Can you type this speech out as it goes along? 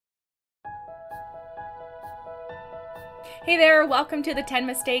Hey there, welcome to the 10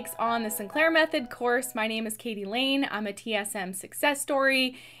 Mistakes on the Sinclair Method course. My name is Katie Lane. I'm a TSM success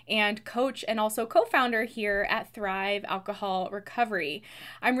story and coach and also co-founder here at Thrive Alcohol Recovery.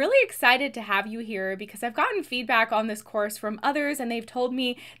 I'm really excited to have you here because I've gotten feedback on this course from others and they've told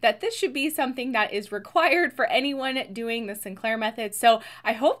me that this should be something that is required for anyone doing the Sinclair Method. So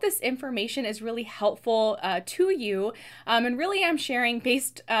I hope this information is really helpful to you. And really I'm sharing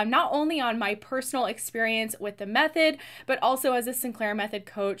based not only on my personal experience with the method, but also as a Sinclair Method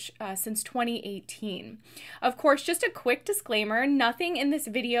coach since 2018. Of course, just a quick disclaimer, nothing in this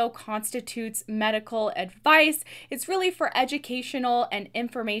video constitutes medical advice. It's really for educational and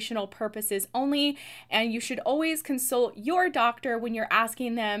informational purposes only, and you should always consult your doctor when you're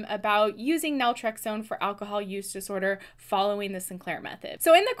asking them about using naltrexone for alcohol use disorder following the Sinclair Method.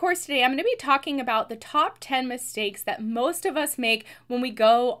 So in the course today, I'm going to be talking about the top 10 mistakes that most of us make when we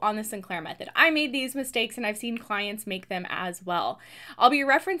go on the Sinclair Method. I made these mistakes and I've seen clients make them as well. I'll be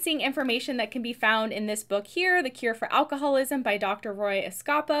referencing information that can be found in this book here, The Cure for Alcoholism by Dr. Roy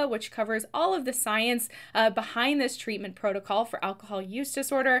Escapa, which covers all of the science behind this treatment protocol for alcohol use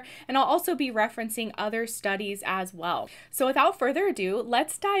disorder, and I'll also be referencing other studies as well. So without further ado,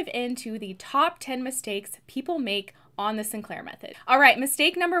 let's dive into the top 10 mistakes people make on the Sinclair Method. All right,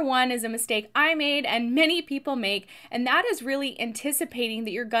 mistake number one is a mistake I made and many people make, and that is really anticipating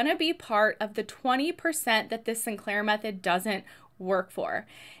that you're gonna be part of the 20% that this Sinclair Method doesn't work for.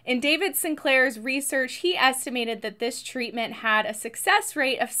 In David Sinclair's research, he estimated that this treatment had a success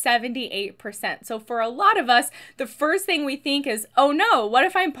rate of 78%. So for a lot of us, the first thing we think is, oh no, what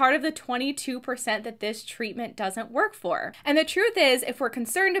if I'm part of the 22% that this treatment doesn't work for? And the truth is, if we're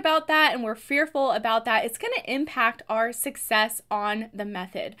concerned about that and we're fearful about that, it's going to impact our success on the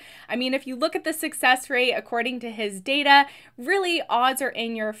method. I mean, if you look at the success rate according to his data, really odds are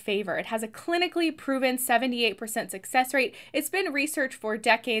in your favor. It has a clinically proven 78% success rate. It's been researched for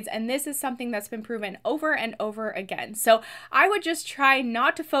decades, and this is something that's been proven over and over again. So I would just try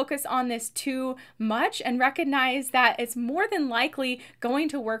not to focus on this too much and recognize that it's more than likely going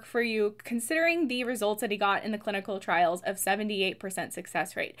to work for you considering the results that he got in the clinical trials of 78%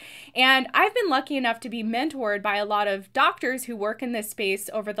 success rate. And I've been lucky enough to be mentored by a lot of doctors who work in this space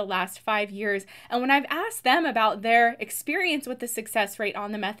over the last 5 years. And when I've asked them about their experience with the success rate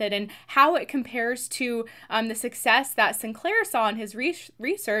on the method and how it compares to the success that Sinclair saw in his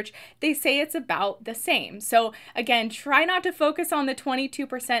research, they say it's about the same. So again, try not to focus on the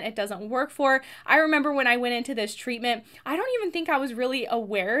 22% it doesn't work for. I remember when I went into this treatment, I don't even think I was really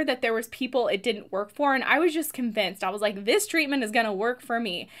aware that there was people it didn't work for, and I was just convinced. I was like, this treatment is going to work for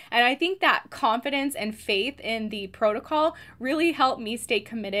me. And I think that confidence and faith in the protocol really helped me stay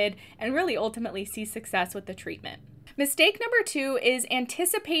committed and really ultimately see success with the treatment. Mistake number two is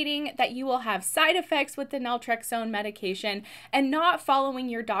anticipating that you will have side effects with the naltrexone medication and not following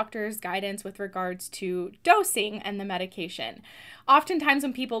your doctor's guidance with regards to dosing and the medication. Oftentimes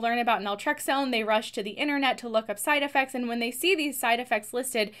when people learn about naltrexone, they rush to the internet to look up side effects, and when they see these side effects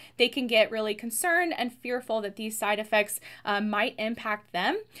listed, they can get really concerned and fearful that these side effects might impact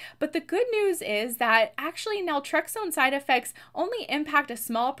them. But the good news is that actually naltrexone side effects only impact a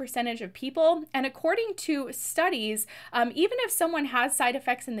small percentage of people, and according to studies, even if someone has side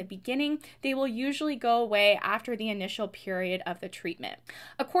effects in the beginning, they will usually go away after the initial period of the treatment.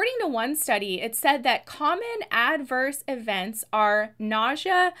 According to one study, it said that common adverse events are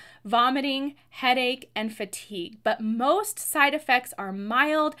nausea, vomiting, headache, and fatigue, but most side effects are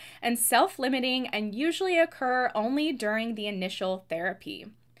mild and self-limiting and usually occur only during the initial therapy.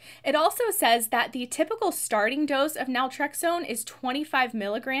 It also says that the typical starting dose of naltrexone is 25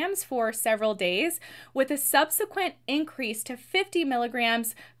 milligrams for several days, with a subsequent increase to 50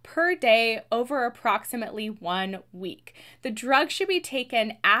 milligrams per day over approximately 1 week. The drug should be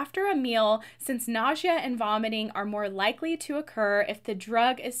taken after a meal since nausea and vomiting are more likely to occur if the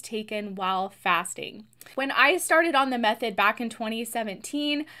drug is taken while fasting. When I started on the method back in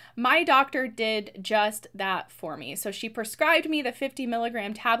 2017, my doctor did just that for me. So she prescribed me the 50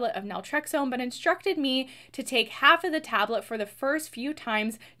 milligram tablet of naltrexone, but instructed me to take half of the tablet for the first few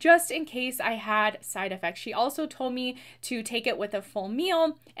times just in case I had side effects. She also told me to take it with a full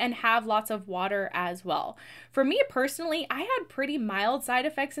meal and have lots of water as well. For me personally, I had pretty mild side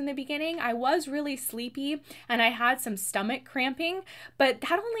effects in the beginning. I was really sleepy and I had some stomach cramping, but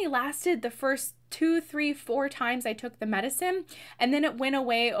that only lasted the first 2, 3, 4 times I took the medicine, and then it went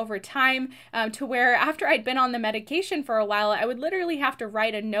away over time to where after I'd been on the medication for a while, I would literally have to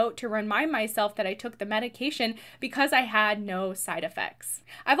write a note to remind myself that I took the medication because I had no side effects.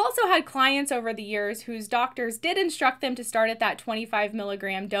 I've also had clients over the years whose doctors did instruct them to start at that 25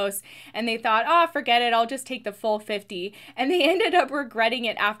 milligram dose, and they thought, oh, forget it, I'll just take the full 50. And they ended up regretting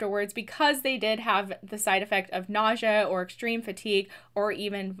it afterwards because they did have the side effect of nausea or extreme fatigue or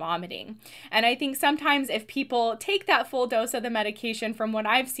even vomiting. And I think sometimes if people take that full dose of the medication, from what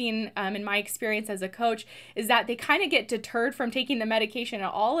I've seen in my experience as a coach, is that they kind of get deterred from taking the medication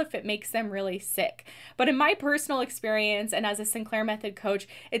at all if it makes them really sick. But in my personal experience and as a Sinclair Method coach,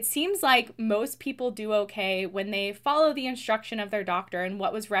 it seems like most people do okay when they follow the instruction of their doctor and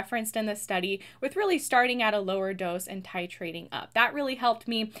what was referenced in the study, with really starting at a lower dose and titrating up. That really helped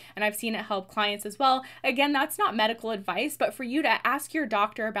me, and I've seen it help clients as well. Again, that's not medical advice, but for you to ask your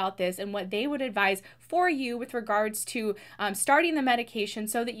doctor about this and what they would advise for you with regards to starting the medication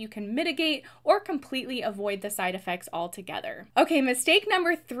so that you can mitigate or completely avoid the side effects altogether. Okay, mistake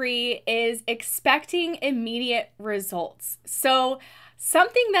number 3 is expecting immediate results. So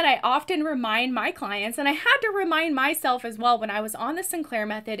something that I often remind my clients, and I had to remind myself as well when I was on the Sinclair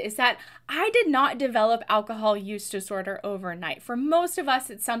Method, is that I did not develop alcohol use disorder overnight. For most of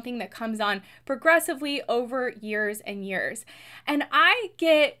us, it's something that comes on progressively over years and years. And I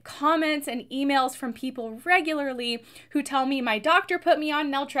get comments and emails from people regularly who tell me my doctor put me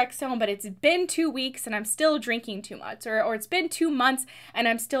on Naltrexone, but it's been 2 weeks and I'm still drinking too much, or it's been 2 months and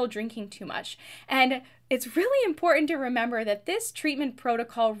I'm still drinking too much. And it's really important to remember that this treatment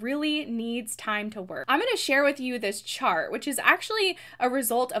protocol really needs time to work. I'm going to share with you this chart, which is actually a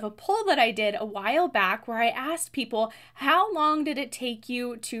result of a poll that I did a while back where I asked people, how long did it take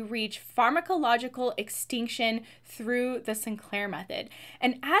you to reach pharmacological extinction through the Sinclair Method?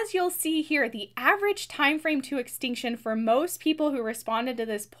 And as you'll see here, the average time frame to extinction for most people who responded to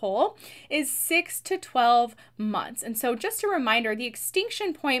this poll is 6 to 12 months. And so just a reminder, the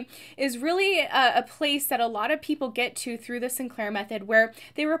extinction point is really a place that a lot of people get to through the Sinclair Method where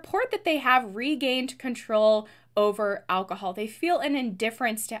they report that they have regained control over alcohol. They feel an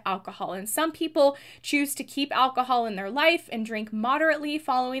indifference to alcohol, and some people choose to keep alcohol in their life and drink moderately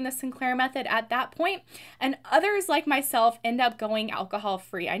following the Sinclair Method at that point, and others like myself end up going alcohol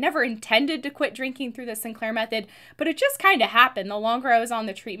free. I never intended to quit drinking through the Sinclair Method, but it just kind of happened. The longer I was on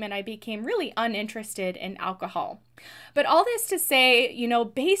the treatment, I became really uninterested in alcohol. But all this to say,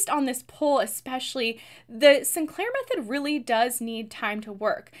 based on this poll especially, the Sinclair Method really does need time to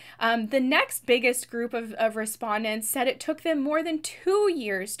work. The next biggest group of respondents said it took them more than 2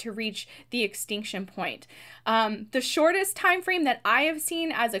 years to reach the extinction point. The shortest time frame that I have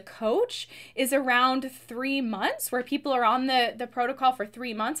seen as a coach is around 3 months, where people are on the protocol for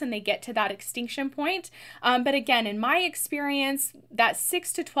 3 months and they get to that extinction point. But again, in my experience, that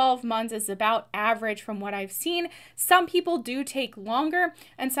 6 to 12 months is about average from what I've seen. Some people do take longer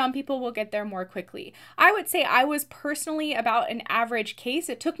and some people will get there more quickly. I would say I was personally about an average case.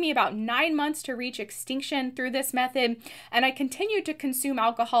 It took me about 9 months to reach extinction through this method, and I continued to consume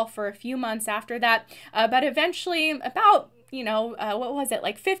alcohol for a few months after that, but eventually about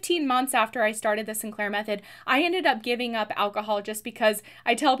like 15 months after I started the Sinclair Method, I ended up giving up alcohol just because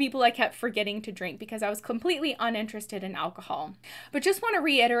I tell people I kept forgetting to drink because I was completely uninterested in alcohol. But just want to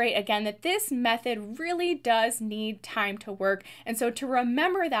reiterate again that this method really does need time to work. And so to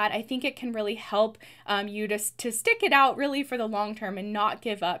remember that, I think it can really help you to stick it out really for the long term and not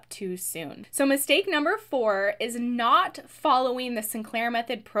give up too soon. So mistake number 4 is not following the Sinclair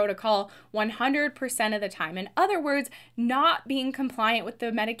Method protocol 100% of the time. In other words, not being compliant with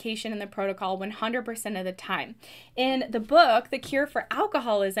the medication and the protocol 100% of the time. In the book, The Cure for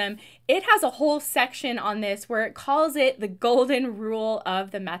Alcoholism, it has a whole section on this where it calls it the golden rule of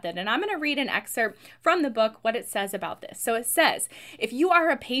the method. And I'm going to read an excerpt from the book, what it says about this. So it says, if you are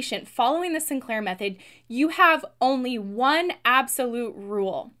a patient following the Sinclair Method, you have only one absolute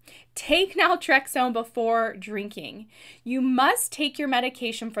rule. Take naltrexone before drinking. You must take your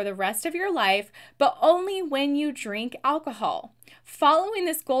medication for the rest of your life, but only when you drink alcohol. Following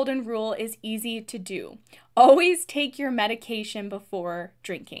this golden rule is easy to do. Always take your medication before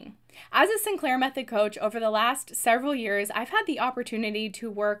drinking. As a Sinclair Method coach over the last several years, I've had the opportunity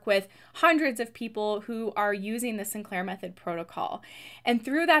to work with hundreds of people who are using the Sinclair Method protocol. And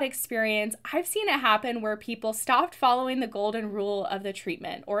through that experience, I've seen it happen where people stopped following the golden rule of the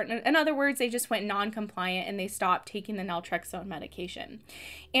treatment, or in other words, they just went non-compliant and they stopped taking the naltrexone medication.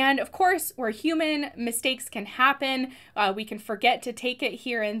 And of course, we're human, mistakes can happen, we can forget to take it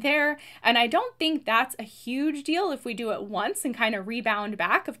here and there, and I don't think that's a huge deal if we do it once and kind of rebound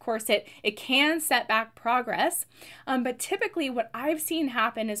back. Of course, course, it can set back progress. But typically what I've seen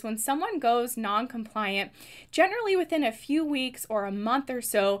happen is when someone goes non-compliant, generally within a few weeks or a month or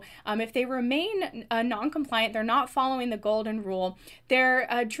so, if they remain non-compliant, they're not following the golden rule, their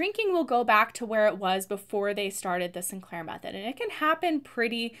drinking will go back to where it was before they started the Sinclair Method. And it can happen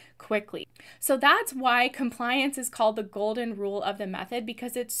pretty quickly. So that's why compliance is called the golden rule of the method,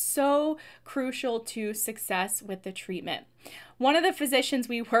 because it's so crucial to success with the treatment. One of the physicians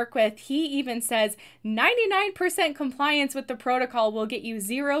we work with, he even says 99% compliance with the protocol will get you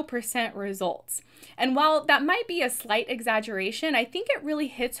 0% results. And while that might be a slight exaggeration, I think it really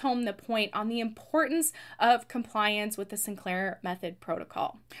hits home the point on the importance of compliance with the Sinclair Method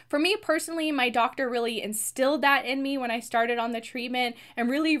protocol. For me personally, my doctor really instilled that in me when I started on the treatment and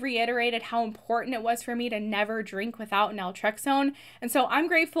really reiterated how important it was for me to never drink without naltrexone. And so I'm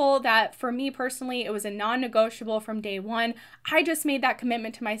grateful that for me personally, it was a non-negotiable from day one. I just made that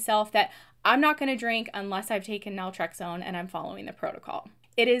commitment to myself that I'm not going to drink unless I've taken naltrexone and I'm following the protocol.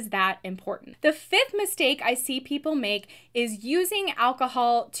 It is that important. The fifth mistake I see people make is using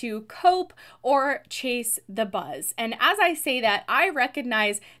alcohol to cope or chase the buzz. And as I say that, I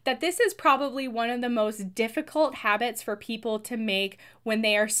recognize that this is probably one of the most difficult habits for people to make when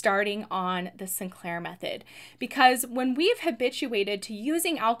they are starting on the Sinclair Method. Because when we've habituated to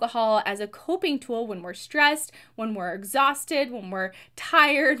using alcohol as a coping tool when we're stressed, when we're exhausted, when we're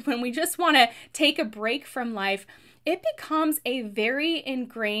tired, when we just want to take a break from life, it becomes a very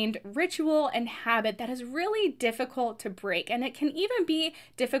ingrained ritual and habit that is really difficult to break. And it can even be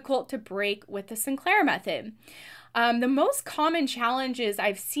difficult to break with the Sinclair Method. The most common challenges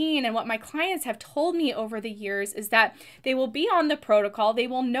I've seen and what my clients have told me over the years is that they will be on the protocol, they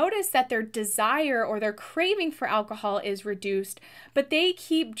will notice that their desire or their craving for alcohol is reduced, but they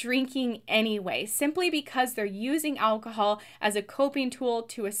keep drinking anyway, simply because they're using alcohol as a coping tool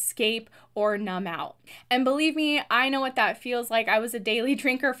to escape or numb out. And believe me, I know what that feels like. I was a daily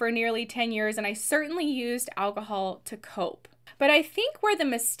drinker for nearly 10 years, and I certainly used alcohol to cope. But I think where the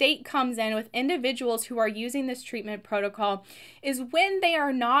mistake comes in with individuals who are using this treatment protocol is when they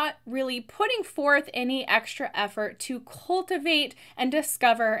are not really putting forth any extra effort to cultivate and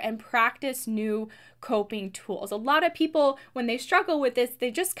discover and practice new coping tools. A lot of people, when they struggle with this,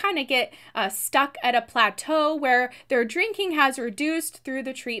 they just kind of get stuck at a plateau where their drinking has reduced through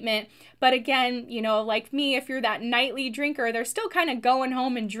the treatment. But again, you know, like me, if you're that nightly drinker, they're still kind of going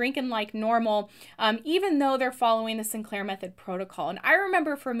home and drinking like normal, even though they're following the Sinclair Method protocol. And I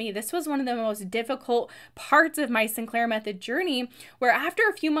remember for me, this was one of the most difficult parts of my Sinclair Method journey, where after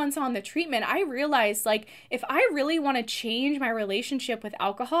a few months on the treatment, I realized, like, if I really want to change my relationship with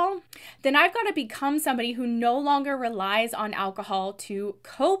alcohol, then I've got to become somebody who no longer relies on alcohol to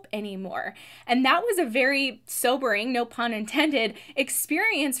cope anymore. And that was a very sobering, no pun intended,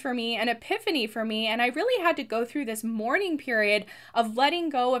 experience for me, an epiphany for me. And I really had to go through this mourning period of letting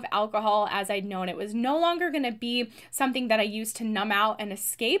go of alcohol as I'd known. It was no longer going to be something that I used to numb out and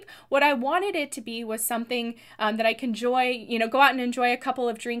escape. What I wanted it to be was something that I can enjoy, you know, go out and enjoy a couple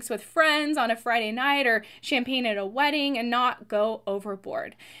of drinks with friends on a Friday night or champagne at a wedding and not go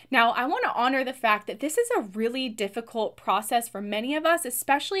overboard. Now, I want to honor the fact that this is a really difficult process for many of us,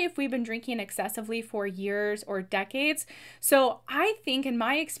 especially if we've been drinking excessively for years or decades. So I think in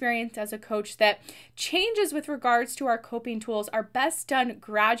my experience as a coach that changes with regards to our coping tools are best done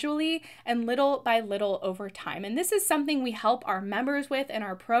gradually and little by little over time. And this is something we help our members with in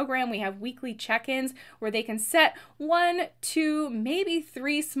our program. We have weekly check-ins where they can set 1, 2, maybe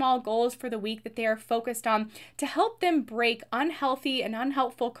 3 small goals for the week that they are focused on to help them break unhealthy and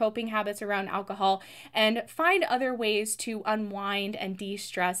unhelpful coping habits around alcohol and find other ways to unwind and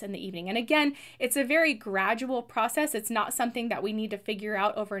de-stress in the evening. And again, it's a very gradual process. It's not something that we need to figure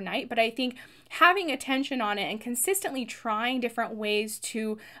out overnight, but I think having attention on it and consistently trying different ways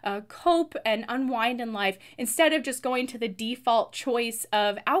to cope and unwind in life instead of just going to the default choice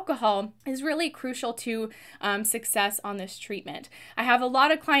of alcohol is really crucial to success on this treatment. I have a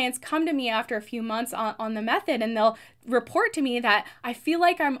lot of clients come to me after a few months on the method, and they'll report to me that I feel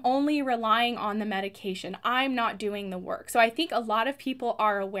like I'm only relying on the medication. I'm not doing the work. So I think a lot of people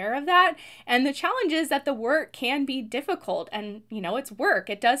are aware of that. And the challenge is that the work can be difficult, and you know, it's work.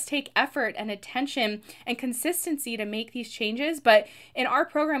 It does take effort and attention and consistency to make these changes. But in our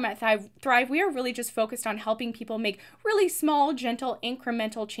program at Thrive, we are really just focused on helping people make really small, gentle,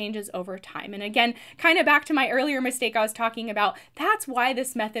 incremental changes over time. And again, kind of back to my earlier mistake I was talking about, that's why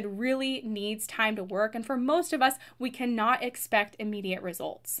this method really needs time to work. And for most of us, we we cannot expect immediate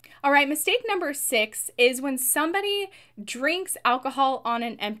results. All right, mistake number 6 is when somebody drinks alcohol on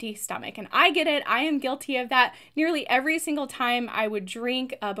an empty stomach. And I get it, I am guilty of that. Nearly every single time I would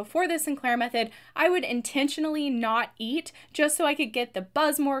drink before the Sinclair Method, I would intentionally not eat just so I could get the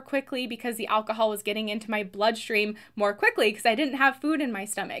buzz more quickly because the alcohol was getting into my bloodstream more quickly because I didn't have food in my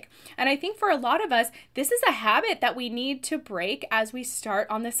stomach. And I think for a lot of us, this is a habit that we need to break as we start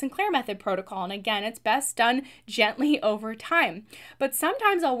on the Sinclair Method protocol. And again, it's best done gently over time. But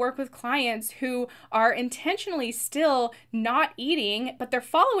sometimes I'll work with clients who are intentionally still not eating, but they're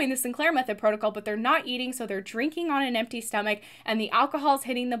following the Sinclair Method protocol, but they're not eating, so they're drinking on an empty stomach and the alcohol's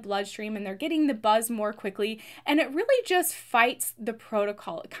hitting the bloodstream and they're getting the buzz more quickly. And it really just fights the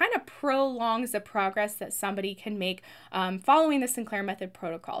protocol. It kind of prolongs the progress that somebody can make following the Sinclair Method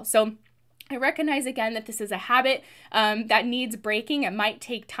protocol. So I recognize again that this is a habit that needs breaking. It might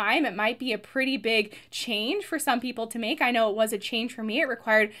take time. It might be a pretty big change for some people to make. I know it was a change for me. It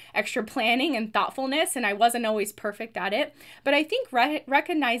required extra planning and thoughtfulness, and I wasn't always perfect at it. But I think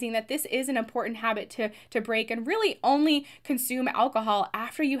recognizing that this is an important habit to break and really only consume alcohol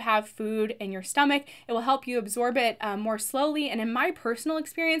after you have food in your stomach. It will help you absorb it more slowly. And in my personal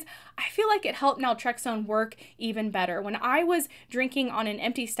experience, I feel like it helped naltrexone work even better. When I was drinking on an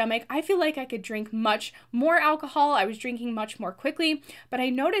empty stomach, I feel like I could drink much more alcohol. I was drinking much more quickly, but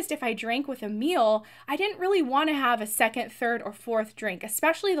I noticed if I drank with a meal, I didn't really want to have a second, third, or fourth drink,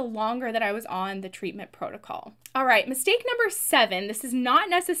 especially the longer that I was on the treatment protocol. All right, mistake number 7. This is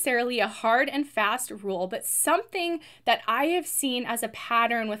not necessarily a hard and fast rule, but something that I have seen as a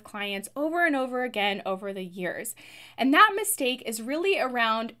pattern with clients over and over again over the years. And that mistake is really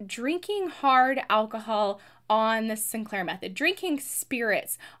around drinking hard alcohol on the Sinclair Method, drinking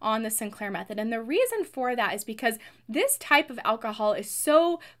spirits on the Sinclair Method. And the reason for that is because this type of alcohol is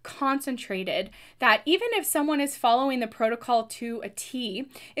so concentrated that even if someone is following the protocol to a T,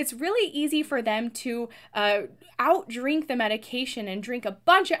 it's really easy for them to outdrink the medication and drink a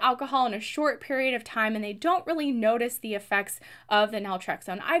bunch of alcohol in a short period of time, and they don't really notice the effects of the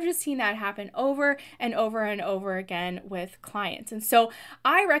naltrexone. I've just seen that happen over and over and over again with clients. And so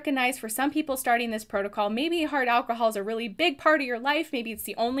I recognize for some people starting this protocol, maybe hard alcohol is a really big part of your life. Maybe it's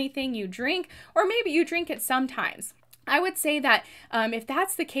the only thing you drink, or maybe you drink it sometimes. I would say that if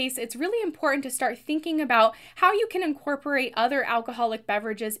that's the case, it's really important to start thinking about how you can incorporate other alcoholic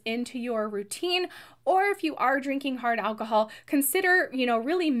beverages into your routine. Or if you are drinking hard alcohol, consider,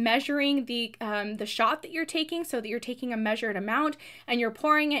 really measuring the shot that you're taking so that you're taking a measured amount and you're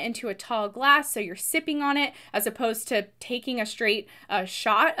pouring it into a tall glass so you're sipping on it as opposed to taking a straight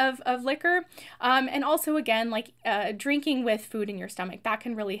shot of liquor. And also, again, drinking with food in your stomach, that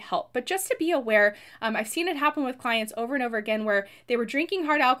can really help. But just to be aware, I've seen it happen with clients over and over again where they were drinking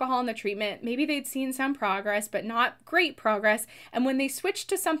hard alcohol in the treatment. Maybe they'd seen some progress, but not great progress. And when they switched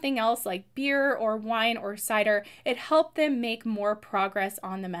to something else like beer or wine or cider, it helped them make more progress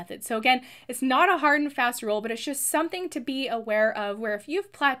on the method. So again, it's not a hard and fast rule, but it's just something to be aware of, where if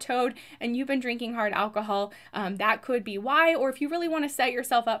you've plateaued and you've been drinking hard alcohol, that could be why. Or if you really want to set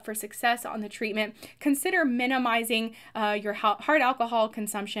yourself up for success on the treatment, consider minimizing your hard alcohol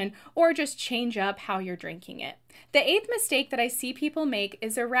consumption or just change up how you're drinking it. The 8th mistake that I see people make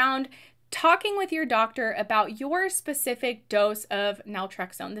is around talking with your doctor about your specific dose of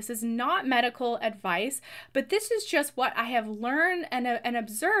naltrexone. This is not medical advice, but this is just what I have learned and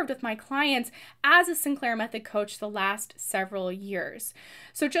observed with my clients as a Sinclair Method coach the last several years.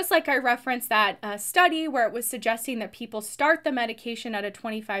 So just like I referenced that study where it was suggesting that people start the medication at a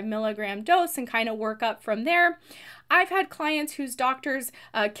 25 milligram dose and kind of work up from there, I've had clients whose doctors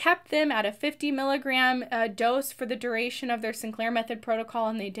kept them at a 50 milligram dose for the duration of their Sinclair Method protocol,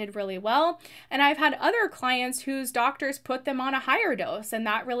 and they did really well. And I've had other clients whose doctors put them on a higher dose, and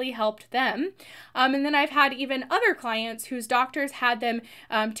that really helped them. And then I've had even other clients whose doctors had them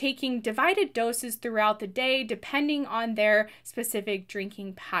taking divided doses throughout the day, depending on their specific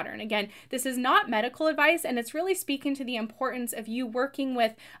drinking pattern. Again, this is not medical advice, and it's really speaking to the importance of you working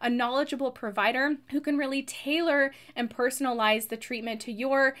with a knowledgeable provider who can really tailor and personalize the treatment to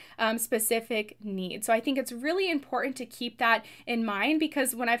your specific needs. So I think it's really important to keep that in mind,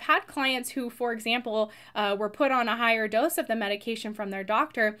 because when I've had clients who, for example, were put on a higher dose of the medication from their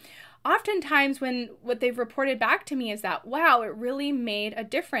doctor, oftentimes what they've reported back to me is that, wow, it really made a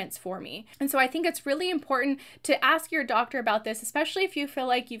difference for me. And so I think it's really important to ask your doctor about this, especially if you feel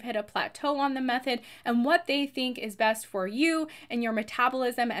like you've hit a plateau on the method, and what they think is best for you and your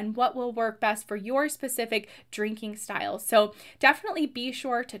metabolism and what will work best for your specific drinking style. So definitely be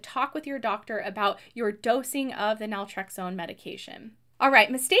sure to talk with your doctor about your dosing of the naltrexone medication. All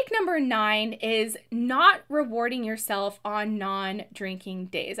right, mistake number 9 is not rewarding yourself on non-drinking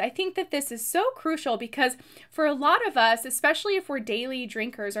days. I think that this is so crucial because for a lot of us, especially if we're daily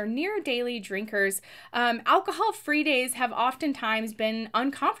drinkers or near daily drinkers, alcohol-free days have oftentimes been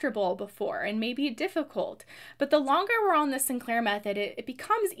uncomfortable before and maybe difficult. But the longer we're on the Sinclair method, it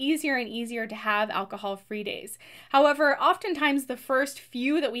becomes easier and easier to have alcohol-free days. However, oftentimes the first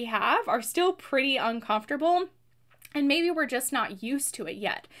few that we have are still pretty uncomfortable. And maybe we're just not used to it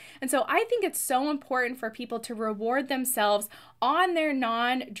yet. And so I think it's so important for people to reward themselves on their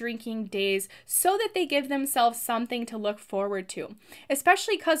non-drinking days so that they give themselves something to look forward to.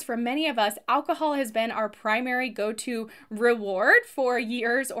 Especially because for many of us, alcohol has been our primary go-to reward for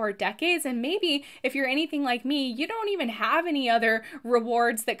years or decades. And maybe if you're anything like me, you don't even have any other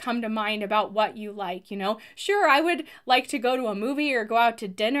rewards that come to mind about what you like, you know? Sure, I would like to go to a movie or go out to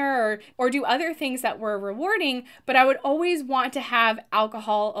dinner or do other things that were rewarding, but I would always want to have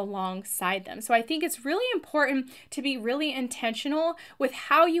alcohol alongside them. So I think it's really important to be really intentional with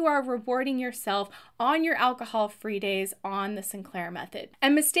how you are rewarding yourself on your alcohol-free days on the Sinclair method.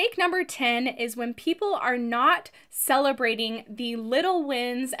 And mistake number 10 is when people are not celebrating the little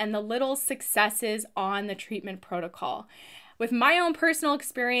wins and the little successes on the treatment protocol. With my own personal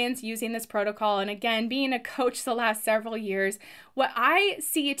experience using this protocol, and again, being a coach the last several years, what I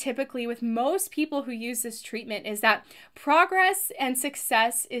see typically with most people who use this treatment is that progress and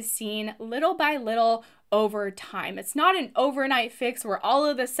success is seen little by little over time. It's not an overnight fix where all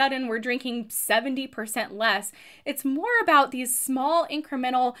of a sudden we're drinking 70% less. It's more about these small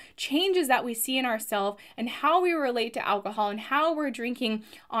incremental changes that we see in ourselves and how we relate to alcohol and how we're drinking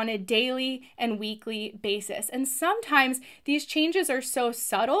on a daily and weekly basis. And sometimes these changes are so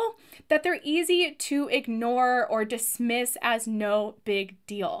subtle that they're easy to ignore or dismiss as no big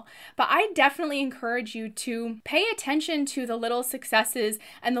deal. But I definitely encourage you to pay attention to the little successes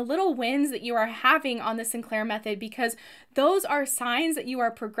and the little wins that you are having on the Sinclair method, because those are signs that you are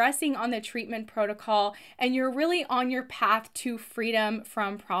progressing on the treatment protocol and you're really on your path to freedom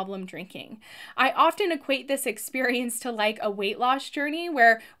from problem drinking. I often equate this experience to like a weight loss journey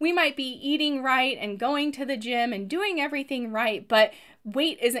where we might be eating right and going to the gym and doing everything right, but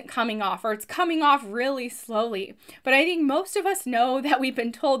weight isn't coming off, or it's coming off really slowly. But I think most of us know that we've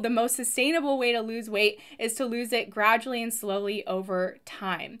been told the most sustainable way to lose weight is to lose it gradually and slowly over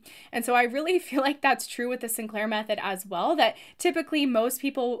time. And so I really feel like that's true with the Sinclair method as well, that typically most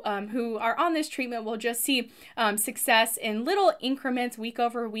people who are on this treatment will just see success in little increments week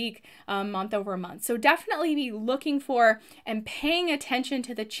over week, month over month. So definitely be looking for and paying attention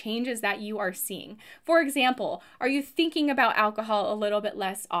to the changes that you are seeing. For example, are you thinking about alcohol a little bit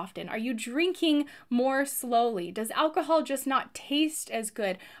less often? Are you drinking more slowly? Does alcohol just not taste as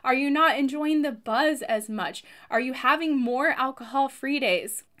good? Are you not enjoying the buzz as much? Are you having more alcohol-free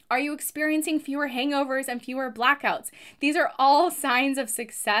days? Are you experiencing fewer hangovers and fewer blackouts? These are all signs of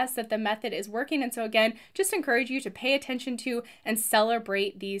success that the method is working. And so again, just encourage you to pay attention to and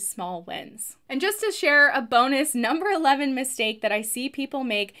celebrate these small wins. And just to share a bonus, number 11 mistake that I see people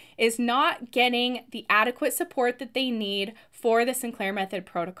make is not getting the adequate support that they need for the Sinclair Method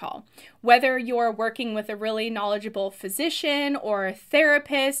protocol. Whether you're working with a really knowledgeable physician or a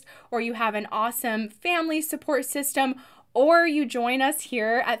therapist, or you have an awesome family support system, or you join us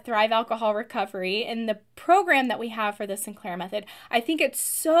here at Thrive Alcohol Recovery in the program that we have for the Sinclair Method, I think it's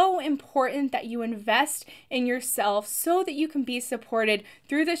so important that you invest in yourself so that you can be supported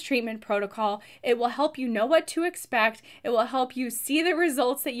through this treatment protocol. It will help you know what to expect. It will help you see the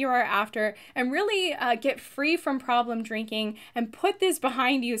results that you are after and really get free from problem drinking and put this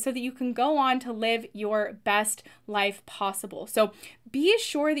behind you so that you can go on to live your best life possible. So be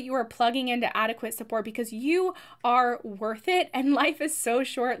sure that you are plugging into adequate support because you are worth it, and life is so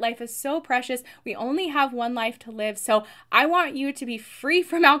short. Life is so precious. We only have one life to live. So I want you to be free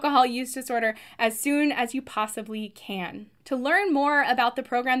from alcohol use disorder as soon as you possibly can. To learn more about the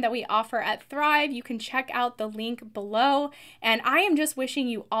program that we offer at Thrive, you can check out the link below. And I am just wishing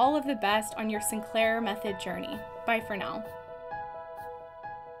you all of the best on your Sinclair Method journey. Bye for now.